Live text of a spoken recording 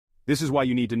This is why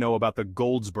you need to know about the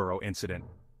Goldsboro incident.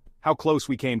 How close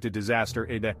we came to disaster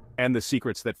and the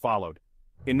secrets that followed.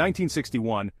 In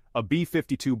 1961, a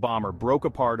B-52 bomber broke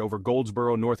apart over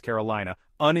Goldsboro, North Carolina,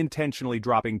 unintentionally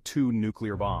dropping 2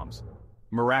 nuclear bombs.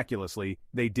 Miraculously,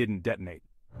 they didn't detonate.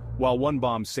 While one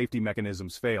bomb's safety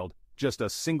mechanisms failed, just a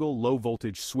single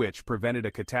low-voltage switch prevented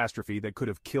a catastrophe that could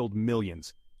have killed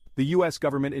millions. The US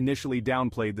government initially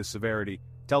downplayed the severity,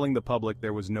 telling the public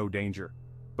there was no danger.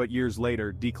 But years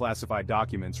later, declassified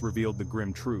documents revealed the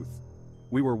grim truth.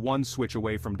 We were one switch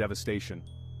away from devastation.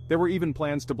 There were even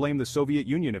plans to blame the Soviet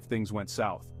Union if things went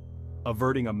south,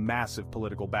 averting a massive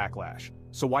political backlash.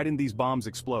 So why didn't these bombs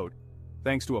explode?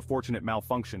 Thanks to a fortunate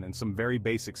malfunction and some very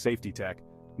basic safety tech,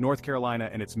 North Carolina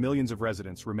and its millions of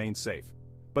residents remain safe.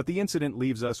 But the incident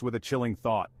leaves us with a chilling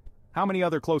thought. How many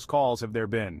other close calls have there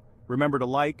been? Remember to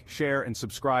like, share, and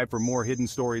subscribe for more hidden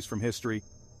stories from history.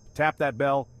 Tap that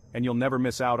bell, and you'll never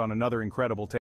miss out on another incredible tale.